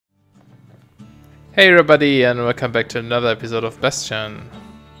Hey everybody, and welcome back to another episode of Bastion.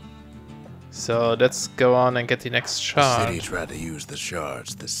 So let's go on and get the next The shard. city tried to use the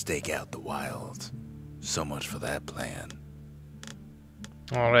shards to stake out the wilds. So much for that plan.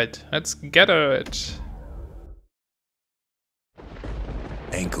 Alright, let's gather it.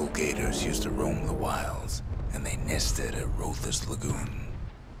 Ankle gators used to roam the wilds, and they nested at Rothus Lagoon.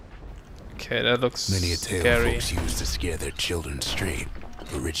 Okay, that looks Many a tale scary. folks used to scare their children straight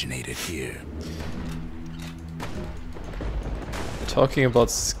originated here. Talking about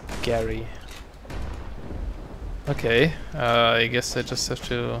scary. Okay, I guess I just have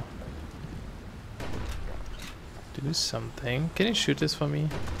to do something. Can you shoot this for me?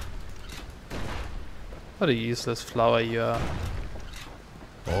 What a useless flower you are.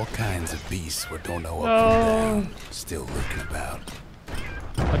 All kinds of beasts were don't know up No. from down, still lurking about.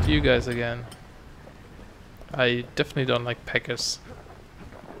 Not you guys again. I definitely don't like packers.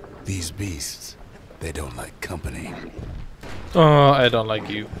 These beasts, they don't like company. Oh, I don't like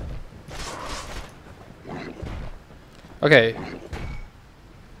you. Okay.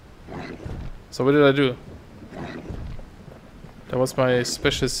 So what did I do? That was my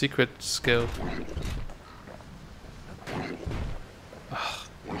special secret skill. Ugh.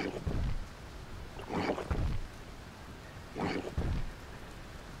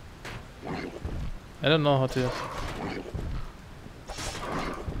 I don't know how to...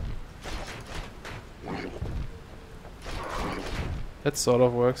 That sort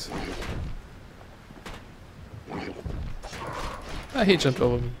of works. Ah, he jumped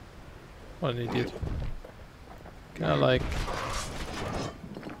over me. What an idiot. Can I like...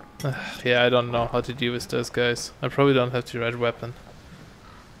 yeah, I don't know how to deal with those guys. I probably don't have the right weapon.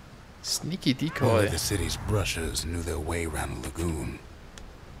 Sneaky Only decoy. the city's brushers knew their way around the lagoon.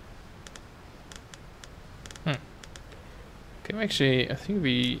 Okay, actually, I think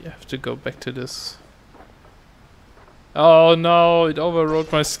we have to go back to this. Oh no, it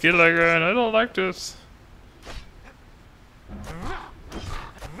overrode my skill again. I don't like this.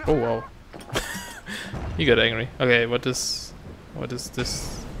 Oh wow. He got angry. Okay, what is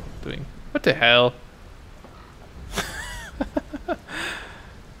this doing? What the hell?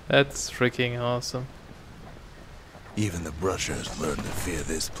 That's freaking awesome. Even the brushers learned to fear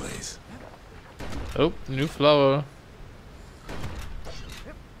this place. Oh, new flower.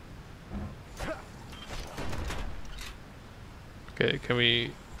 Okay, can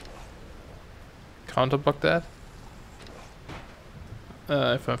we counterblock that?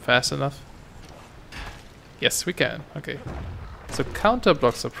 If I'm fast enough. Yes, we can. Okay. So counter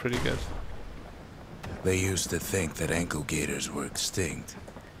blocks are pretty good. They used to think that ankle gators were extinct.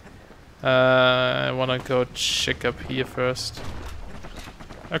 I wanna go check up here first.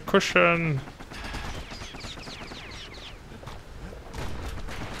 A cushion!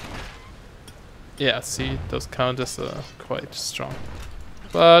 Yeah, see, those counters are quite strong.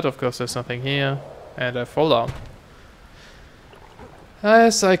 But of course there's nothing here. And I fall down.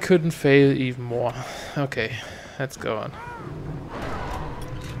 As I couldn't fail even more. Okay, let's go on.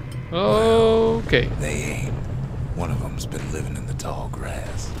 Okay. They ain't. One of them's been living in the tall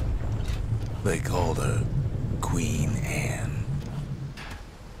grass. They called her Queen Anne.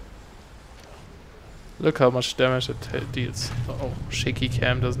 Look how much damage it deals. Oh, shaky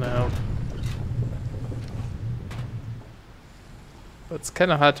cam doesn't help. But it's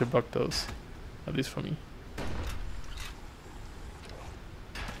kinda hard to block those. At least for me.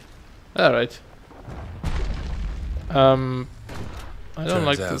 Alright. I don't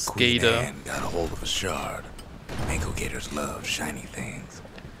like Turns out this Queen gator. Anne got a hold of a shard. Ankle gators love shiny things.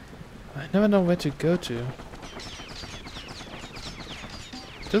 I never know where to go to.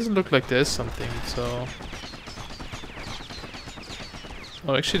 It doesn't look like there's something, so...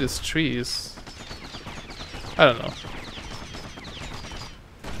 Oh, actually this tree is... I don't know.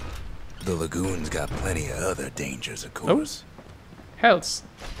 The lagoon's got plenty of other dangers, of course. Health.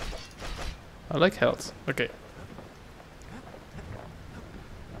 I like health. Okay.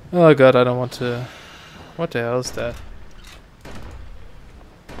 Oh god, I don't want to... What the hell is that?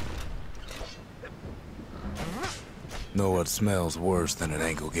 Know what smells worse than an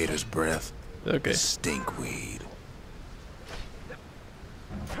ankle gator's breath? Okay. Stinkweed.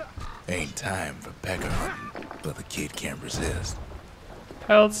 Ain't time for pecker hunting, but the kid can't resist.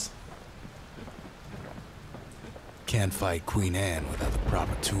 Health. Can't fight Queen Anne without the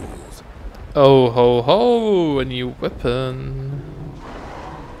proper tools. Oh ho ho! A new weapon.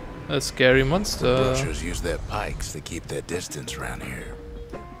 A scary monster. Butchers use their pikes to keep their distance around here.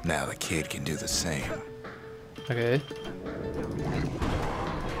 Now the kid can do the same. Okay.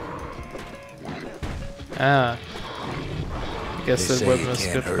 Ah. I guess They that say weapon you is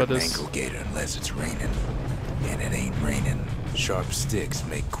can't good for hurt an this. ankle gator unless it's raining. And it ain't raining. Sharp sticks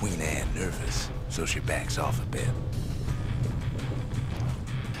make Queen Anne nervous, so she backs off a bit.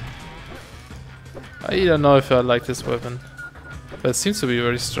 I don't know if I like this weapon. But it seems to be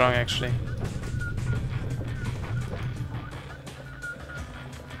very strong actually.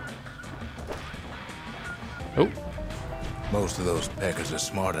 Oh. Most of those peckers are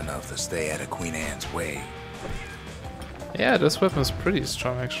smart enough to stay out of Queen Anne's way. Yeah, this weapon's pretty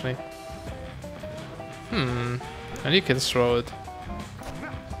strong actually. And you can throw it.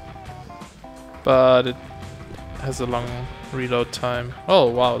 But it has a long reload time. Oh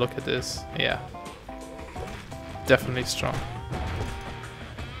wow, look at this. Yeah. Definitely strong.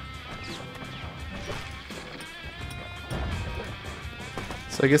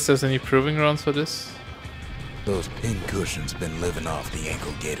 So I guess there's any proving grounds for this? Those pin cushions been living off the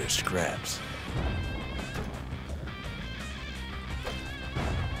ankle gator scraps.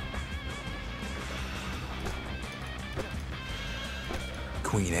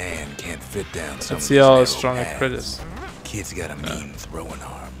 Queen Anne can't fit down some Let's of see these how narrow strong a crit paths. is. Kid's got a mean throwing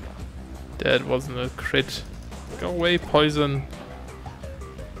arm. That wasn't a crit. Go away, poison.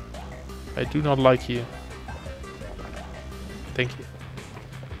 I do not like you. Thank you.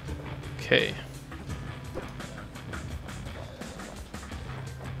 Okay.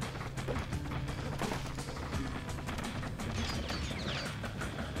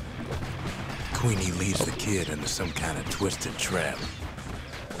 Queenie leads the kid into some kind of twisted trap.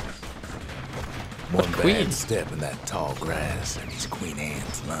 One Queen? bad step in that tall grass and he's Queen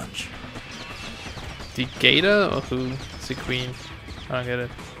Anne's lunch. The gator or who? It's the queen. I don't get it.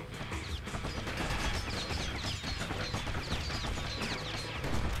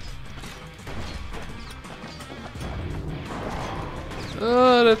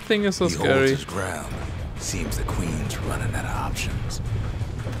 Oh, that thing is so He holds scary. his ground. Seems the queen's running out of options.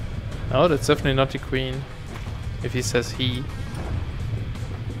 No, that's definitely not the queen. If he says he.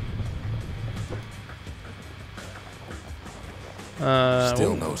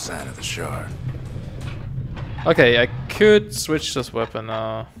 Still no sign of the shard. Okay, I could switch this weapon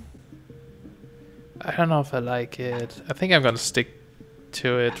now. I don't know if I like it. I think I'm gonna stick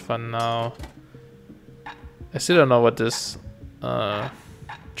to it for now. I still don't know what this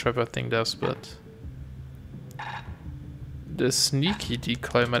trapper thing does, but the sneaky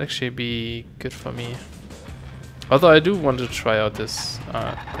decoy might actually be good for me. Although I do want to try out this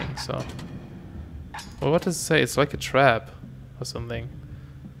thing, so. Well, what does it say? It's like a trap or something.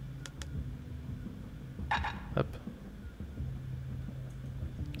 Up.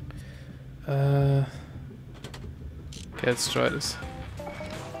 Okay, let's try this.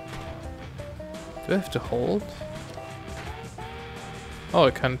 Do I have to hold? Oh,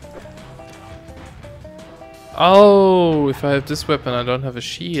 I can't. Oh, if I have this weapon, I don't have a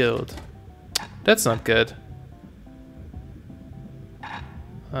shield. That's not good.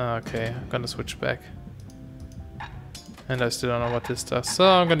 Okay, I'm gonna switch back. And I still don't know what this does, so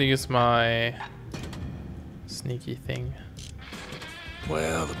I'm gonna use my sneaky thing.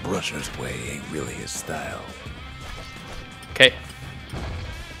 Well, the brusher's way ain't really his style. Okay.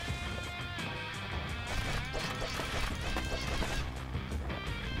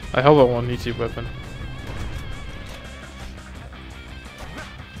 I hope I won't need the weapon.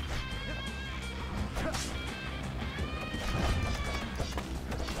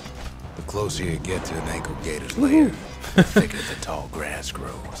 The closer you get to an ankle gator's lair, the thicker the tall grass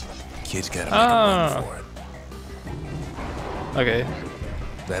grows. Kid's gotta make a run for it. Okay.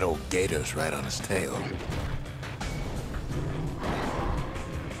 That old gator's right on his tail.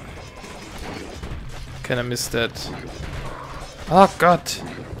 Kinda missed that. Oh god!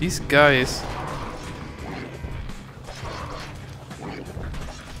 These guys.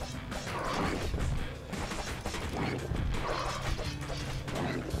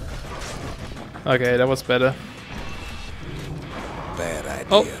 Okay, that was better. Bad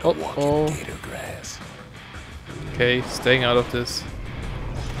idea to walk in gator grass. Okay, staying out of this.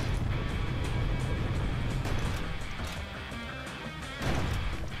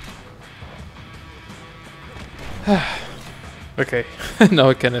 Okay, now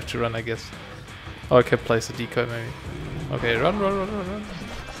I can have to run, I guess. Oh, I can place a decoy maybe. Okay, run.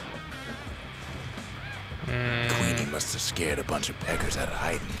 Queenie must have scared a bunch of peckers out of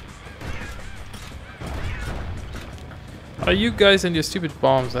hiding. Are you guys and your stupid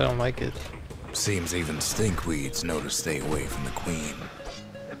bombs? I don't like it. Seems even stinkweeds know to stay away from the queen.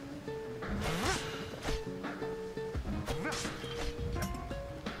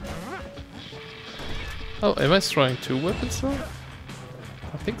 Oh, am I throwing two weapons though?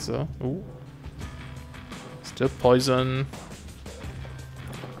 I think so. Ooh. Still poison.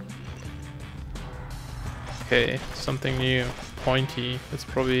 Okay, something new. Pointy. That's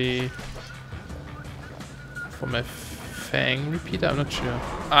probably for my fang repeater. I'm not sure.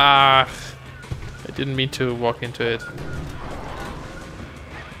 Ah, I didn't mean to walk into it.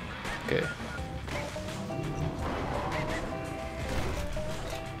 Okay.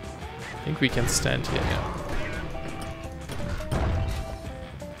 I think we can stand here, yeah.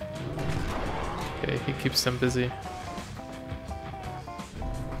 Okay, he keeps them busy.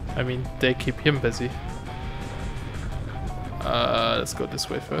 I mean, they keep him busy. Let's go this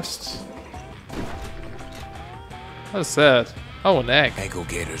way first. What's that? Oh, an egg. Ankle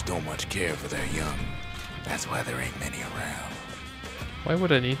gators don't much care for their young. That's why there ain't many around. Why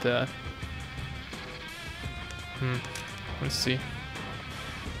would I need that? Let's see.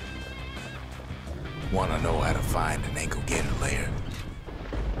 Wanna know how to find an ankle gator lair?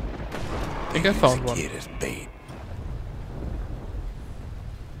 I think I found one. Kid as bait.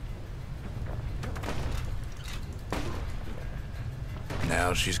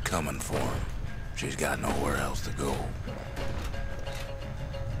 Now she's coming for him. She's got nowhere else to go.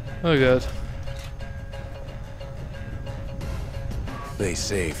 Oh god. They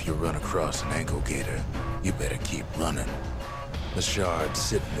say if you run across an ankle gator, you better keep running. The shard's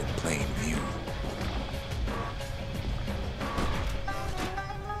sitting in plain view.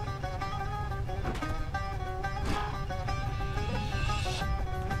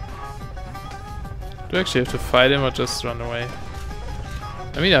 Do I actually have to fight him or just run away?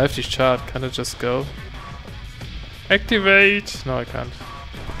 I mean, I have this chart. Can't I just go? Activate! No, I can't.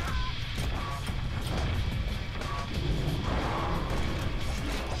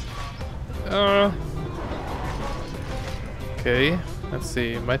 Okay, let's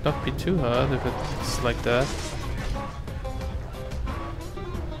see. It might not be too hard if it's like that.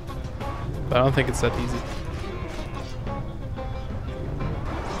 But I don't think it's that easy.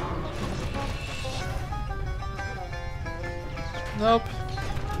 Nope.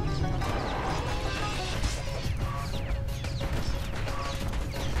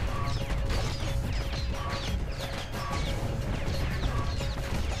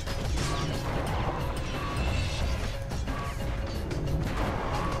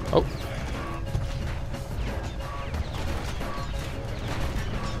 Oh.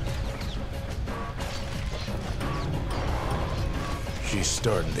 She's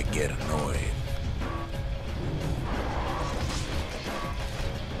starting to get annoyed.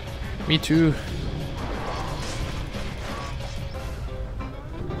 Me too.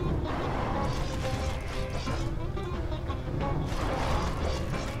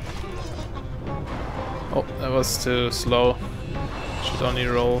 Oh, that was too slow. Should only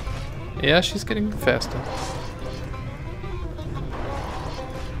roll. Yeah, she's getting faster.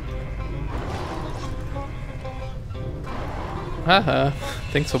 Haha,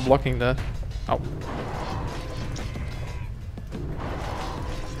 thanks for blocking that. Ow.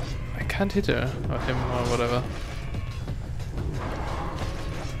 I can't hit her, or him, or whatever.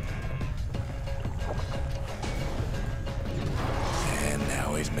 And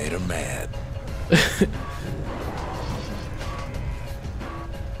now he's made her mad.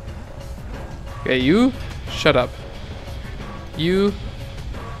 Okay, you, shut up. You,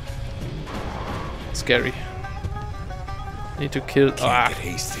 scary. Need to kill. Can't get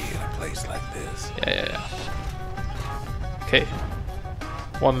hasty in a place like this. Yeah. Okay.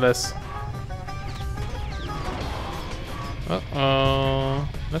 One less. Uh-oh.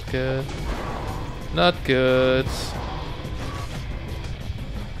 Not good. Not good.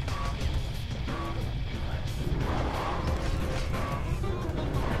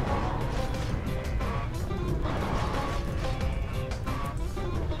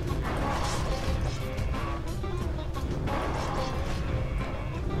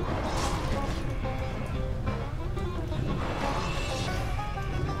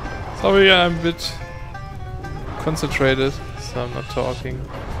 Sorry, I'm a bit concentrated, so I'm not talking.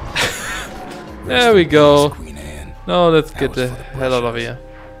 There we go. No, let's get the hell out of here.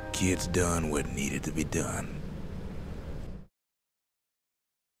 Kid's done what needed to be done.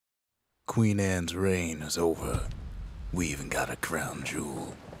 Queen Anne's reign is over. We even got a crown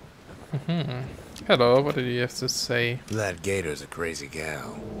jewel. Hello, what did you have to say? That gator's a crazy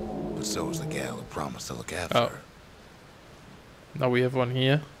gal, but so's the gal who promised to look after her. Now we have one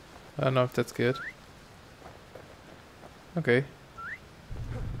here. I don't know if that's good. Okay.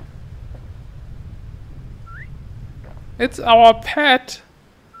 It's our pet!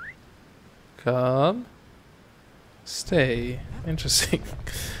 Come. Stay. Interesting.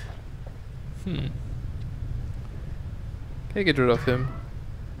 Okay, get rid of him.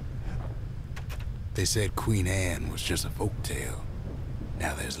 They said Queen Anne was just a folktale.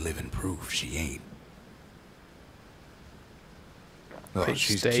 Now there's living proof she ain't. Oh, Page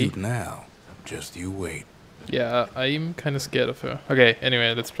she's stay. cute now. Just you wait. Yeah, I'm kind of scared of her. Okay,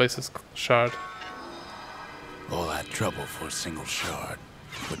 anyway, let's place this shard. All that trouble for a single shard.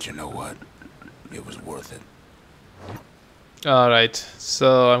 But you know what? It was worth it. Alright,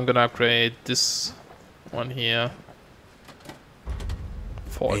 so I'm gonna upgrade this one here.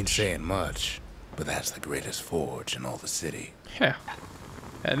 Forge. Ain't saying much, but that's the greatest forge in all the city. Yeah.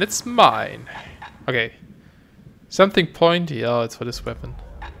 And it's mine. Okay. Something pointy. Oh, it's for this weapon.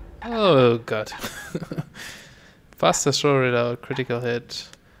 Oh, God. Faster throw reload, critical hit.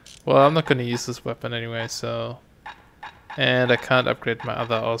 Well, I'm not gonna use this weapon anyway, so... And I can't upgrade my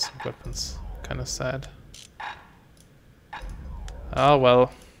other awesome weapons. Kinda sad. Oh,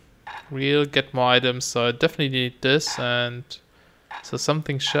 well. We'll get more items, so I definitely need this, and... So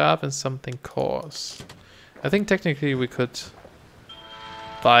something sharp and something coarse. I think technically we could...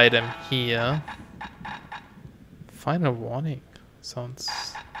 buy them here. Final warning. Sounds...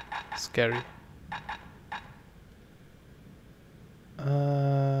 scary.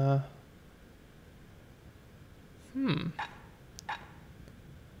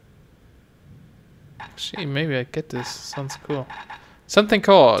 Actually, maybe I get this. Sounds cool. Something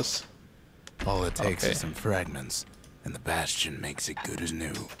coarse. All it takes is some fragments, and the Bastion makes it good as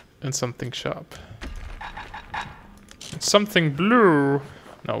new. And something sharp. And something blue.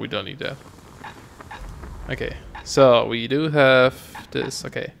 No, we don't need that. Okay, so we do have this.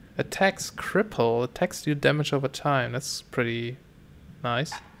 Okay, attacks cripple. Attacks do damage over time. That's pretty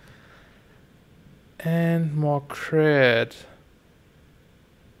nice. And more cred.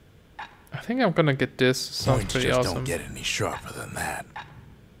 I think I'm gonna get this. Sounds Points pretty just awesome. don't get any sharper than that.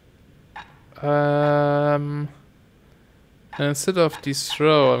 And instead of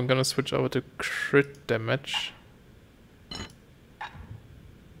throw, I'm gonna switch over to crit damage.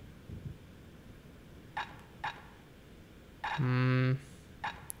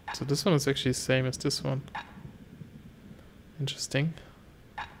 So this one is actually the same as this one. Interesting.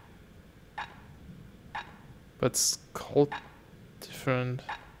 But it's called different.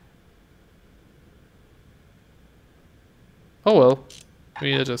 Oh well.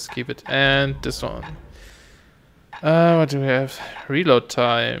 We'll just keep it. And this one. What do we have? Reload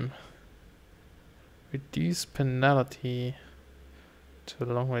time. Reduce penalty to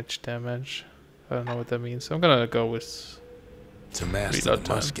long range damage. I don't know what that means. I'm gonna go with To master reload the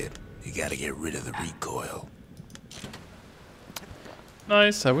time. musket, you gotta get rid of the recoil.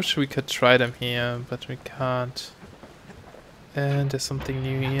 Nice. I wish we could try them here, but we can't. And there's something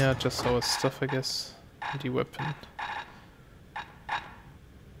new here. Just our stuff, I guess. The weapon.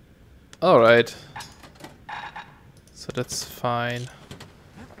 Alright. So that's fine.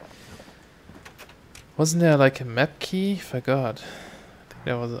 Wasn't there like a map key? Forgot. I think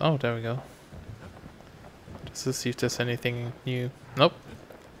there was. Oh, there we go. Just to see if there's anything new. Nope.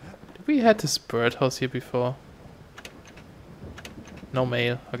 Did we had this birdhouse here before? No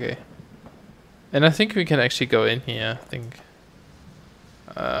mail. Okay. And I think we can actually go in here. I think.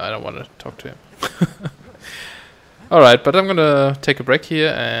 I don't want to talk to him. Alright, but I'm gonna take a break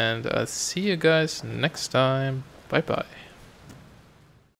here and I'll see you guys next time. Bye bye.